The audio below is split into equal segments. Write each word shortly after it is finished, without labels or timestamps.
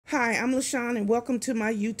Hi, I'm LaShawn and welcome to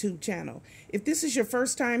my YouTube channel. If this is your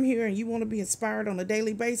first time here and you want to be inspired on a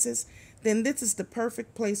daily basis, then this is the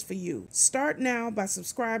perfect place for you. Start now by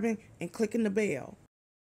subscribing and clicking the bell.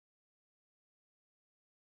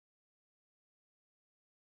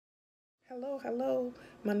 Hello.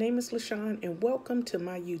 My name is LaShawn and welcome to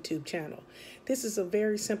my YouTube channel. This is a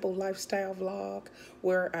very simple lifestyle vlog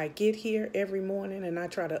where I get here every morning and I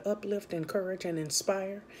try to uplift, encourage, and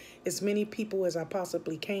inspire as many people as I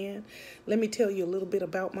possibly can. Let me tell you a little bit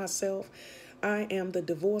about myself. I am the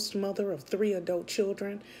divorced mother of 3 adult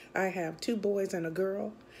children. I have 2 boys and a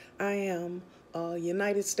girl. I am a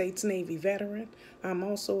United States Navy veteran. I'm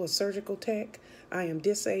also a surgical tech. I am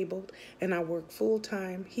disabled and I work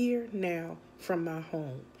full-time here now from my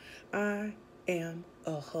home. I am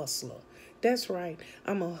a hustler. That's right,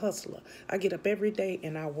 I'm a hustler. I get up every day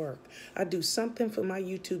and I work. I do something for my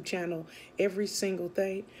YouTube channel every single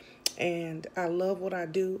day, and I love what I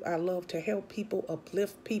do. I love to help people,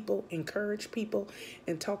 uplift people, encourage people,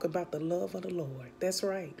 and talk about the love of the Lord. That's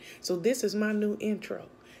right. So this is my new intro.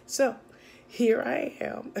 So here I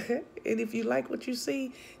am. And if you like what you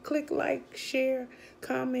see, click like, share,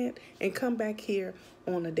 comment, and come back here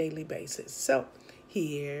on a daily basis. So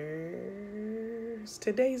here's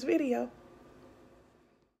today's video.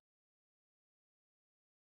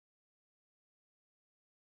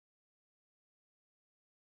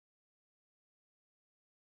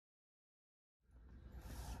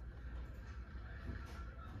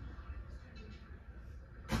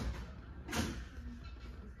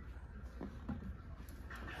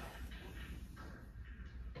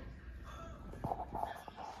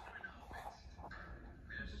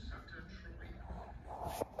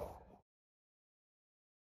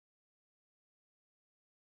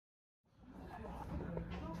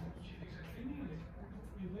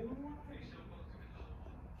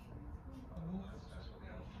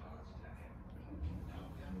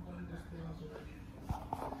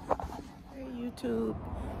 Hey YouTube,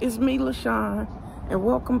 it's me LaShawn and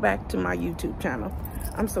welcome back to my YouTube channel.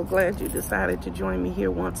 I'm so glad you decided to join me here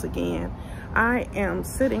once again. I am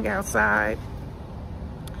sitting outside.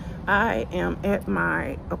 I am at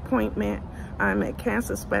my appointment. I'm a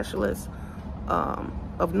cancer specialist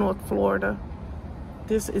of North Florida.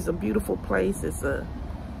 This is a beautiful place. It's a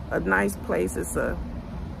nice place. It's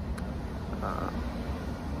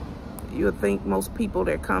you would think most people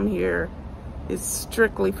that come here is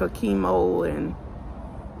strictly for chemo and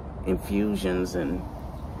infusions and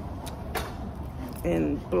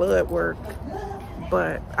blood work,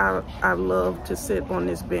 but I love to sit on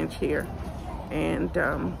this bench here, and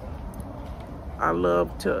I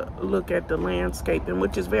love to look at the landscaping,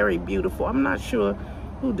 which is very beautiful. I'm not sure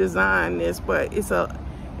who designed this, but it's a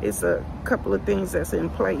couple of things that's in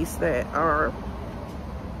place that are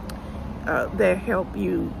that help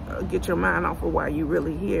you get your mind off of why you're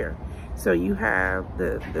really here. So you have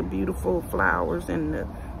the beautiful flowers, and the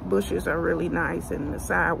bushes are really nice, and the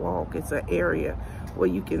sidewalk is an area where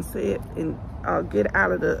you can sit and get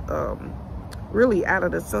out of the really out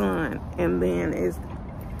of the sun. And then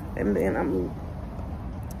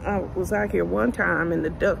I was out here one time and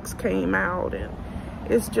the ducks came out, and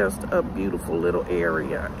it's just a beautiful little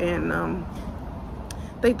area. And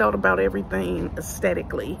they thought about everything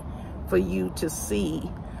aesthetically for you to see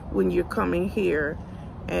when you're coming here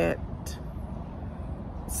at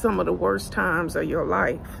some of the worst times of your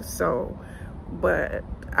life. So, but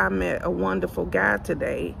I met a wonderful guy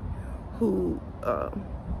today who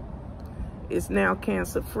is now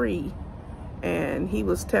cancer-free, and he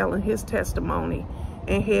was telling his testimony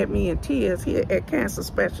and had me in tears here at Cancer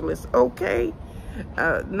Specialist. Okay,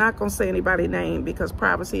 not gonna say anybody's name because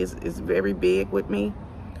privacy is very big with me,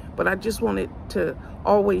 but I just wanted to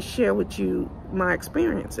always share with you my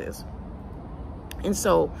experiences. And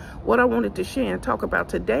so what I wanted to share and talk about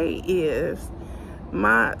today is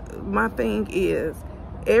my thing is,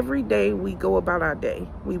 every day we go about our day.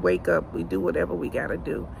 We wake up, we do whatever we got to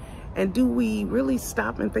do. And do we really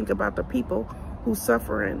stop and think about the people who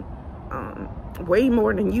suffering way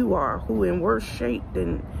more than you are, who in worse shape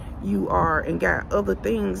than you are, and got other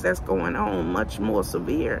things that's going on much more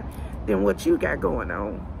severe than what you got going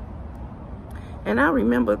on? And I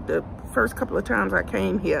remember the first couple of times I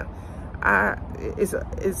came here,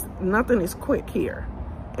 nothing is quick here.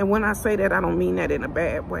 And when I say that, I don't mean that in a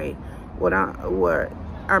bad way. What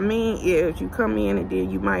I mean is, you come in and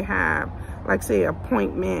then you might have, like, say, an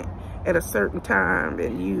appointment at a certain time,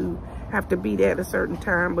 and you have to be there at a certain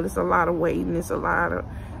time, but it's a lot of waiting. It's a lot of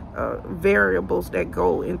variables that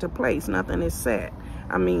go into place. Nothing is set.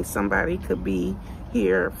 I mean, somebody could be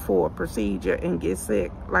here for a procedure and get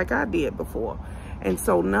sick, like I did before. And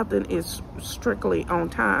so nothing is strictly on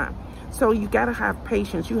time. So you got to have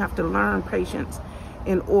patience. You have to learn patience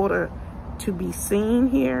in order to be seen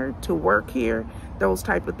here, to work here, those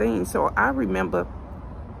type of things. So I remember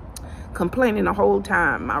complaining the whole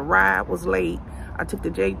time. My ride was late. I took the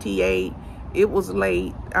JTA. It was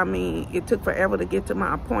late. I mean, it took forever to get to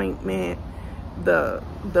my appointment. The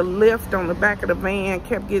lift on the back of the van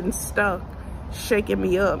kept getting stuck, shaking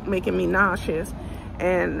me up, making me nauseous.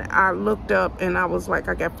 And I looked up and I was like,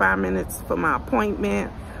 I got 5 minutes for my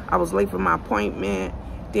appointment. I was late for my appointment.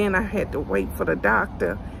 Then I had to wait for the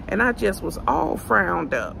doctor. And I just was all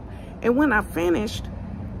frowned up. And when I finished,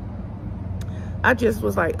 I just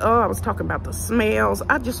was like, oh, I was talking about the smells.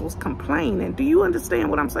 I just was complaining. Do you understand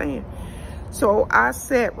what I'm saying? So I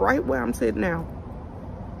sat right where I'm sitting now,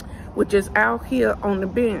 which is out here on the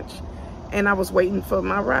bench. And I was waiting for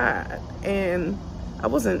my ride. And I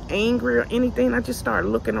wasn't angry or anything. I just started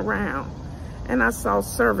looking around. And I saw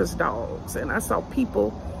service dogs. And I saw people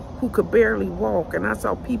who could barely walk. And I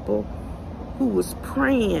saw people who was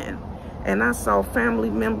praying. And I saw family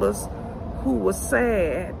members who were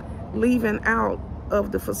sad, leaving out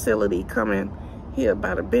of the facility, coming here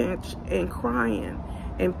by the bench and crying.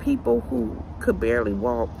 And people who could barely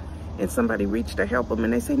walk, and somebody reached to help them,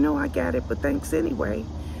 and they say, no, I got it, but thanks anyway,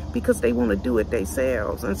 because they want to do it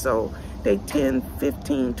themselves. And so they 10,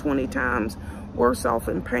 15, 20 times worse off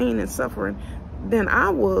in pain and suffering than I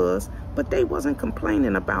was, but they wasn't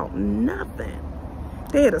complaining about nothing.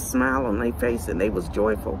 They had a smile on their face and they was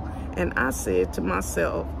joyful. And I said to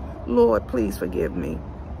myself, Lord, please forgive me.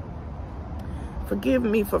 Forgive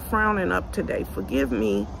me for frowning up today. Forgive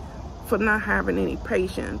me for not having any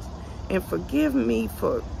patience. And forgive me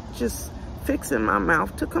for just fixing my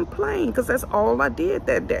mouth to complain, because that's all I did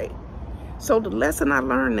that day. So the lesson I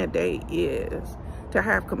learned that day is to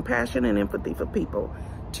have compassion and empathy for people,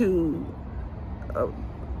 to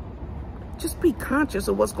just be conscious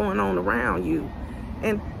of what's going on around you,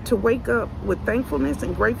 and to wake up with thankfulness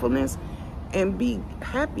and gratefulness and be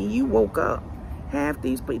happy you woke up. Half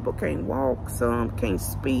these people can't walk, some can't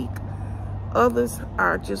speak, others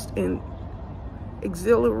are just in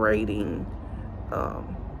exhilarating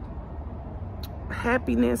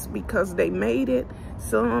happiness because they made it.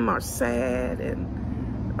 Some are sad,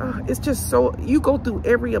 and it's just so, you go through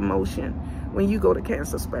every emotion when you go to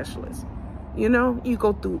cancer specialists. You know, you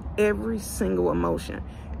go through every single emotion.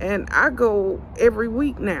 And I go every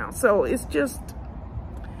week now. So it's just,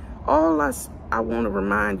 all I want to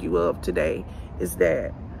remind you of today is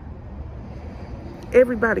that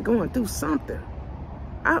everybody going through something.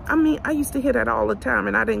 I mean, I used to hear that all the time,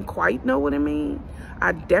 and I didn't quite know what it mean.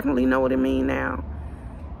 I definitely know what it mean now.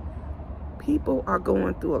 People are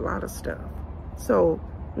going through a lot of stuff. So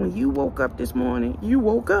when you woke up this morning, you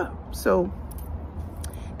woke up. So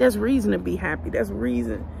there's reason to be happy. There's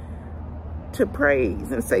reason to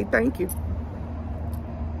praise and say thank you.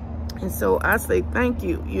 And so I say thank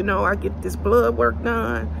you. You know, I get this blood work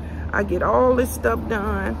done. I get all this stuff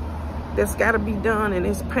done that's got to be done, and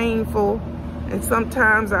it's painful. And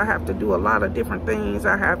sometimes I have to do a lot of different things.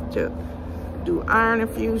 I have to do iron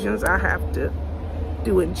infusions. I have to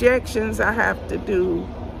do injections. I have to do,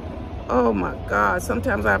 oh my God,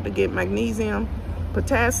 sometimes I have to get magnesium,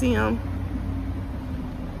 potassium,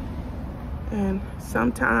 and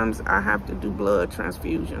sometimes I have to do blood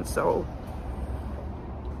transfusion. So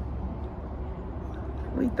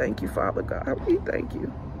we thank you, Father God. We thank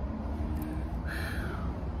you.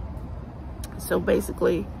 So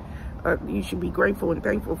basically, you should be grateful and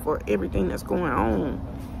thankful for everything that's going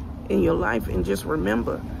on in your life. And just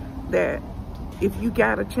remember that if you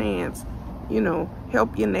got a chance, you know,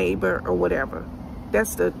 help your neighbor or whatever.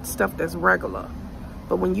 That's the stuff that's regular.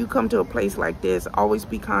 But when you come to a place like this, always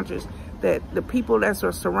be conscious that the people that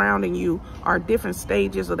are surrounding you are different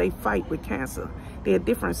stages of their fight with cancer. They're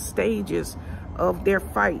different stages of their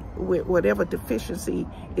fight with whatever deficiency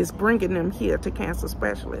is bringing them here to cancer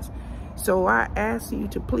specialists. So I ask you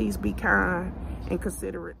to please be kind and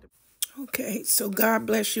considerate. Okay, so God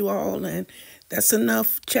bless you all, and that's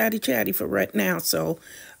enough chatty for right now. So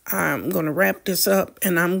I'm going to wrap this up,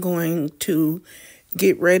 and I'm going to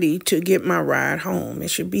get ready to get my ride home. It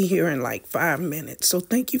should be here in like 5 minutes. So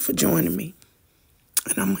thank you for joining me,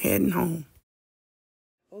 and I'm heading home.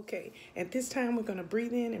 Okay, at this time, we're going to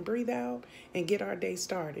breathe in and breathe out and get our day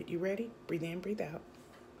started. You ready? Breathe in, breathe out.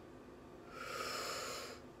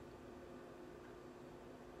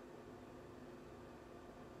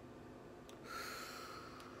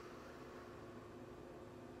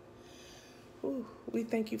 Ooh, we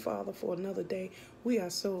thank you, Father, for another day. We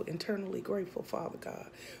are so internally grateful, Father God.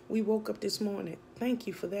 We woke up this morning thank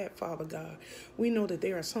you for that, Father God. We know that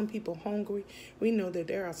there are some people hungry. We know that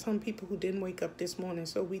there are some people who didn't wake up this morning.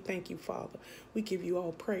 So we thank you, Father. We give you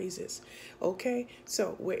all praises. Okay?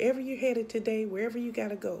 So wherever you're headed today, wherever you got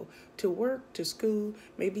to go, to work, to school,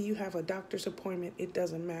 maybe you have a doctor's appointment, it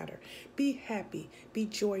doesn't matter. Be happy. Be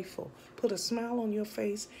joyful. Put a smile on your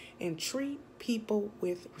face and treat people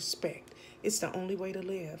with respect. It's the only way to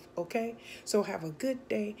live, okay? So have a good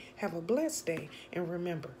day, have a blessed day, and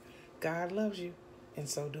remember, God loves you, and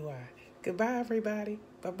so do I. Goodbye, everybody.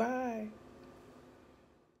 Bye-bye.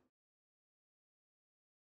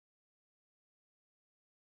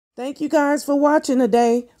 Thank you guys for watching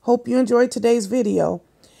today. Hope you enjoyed today's video.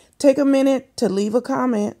 Take a minute to leave a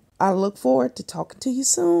comment. I look forward to talking to you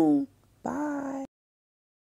soon. Bye.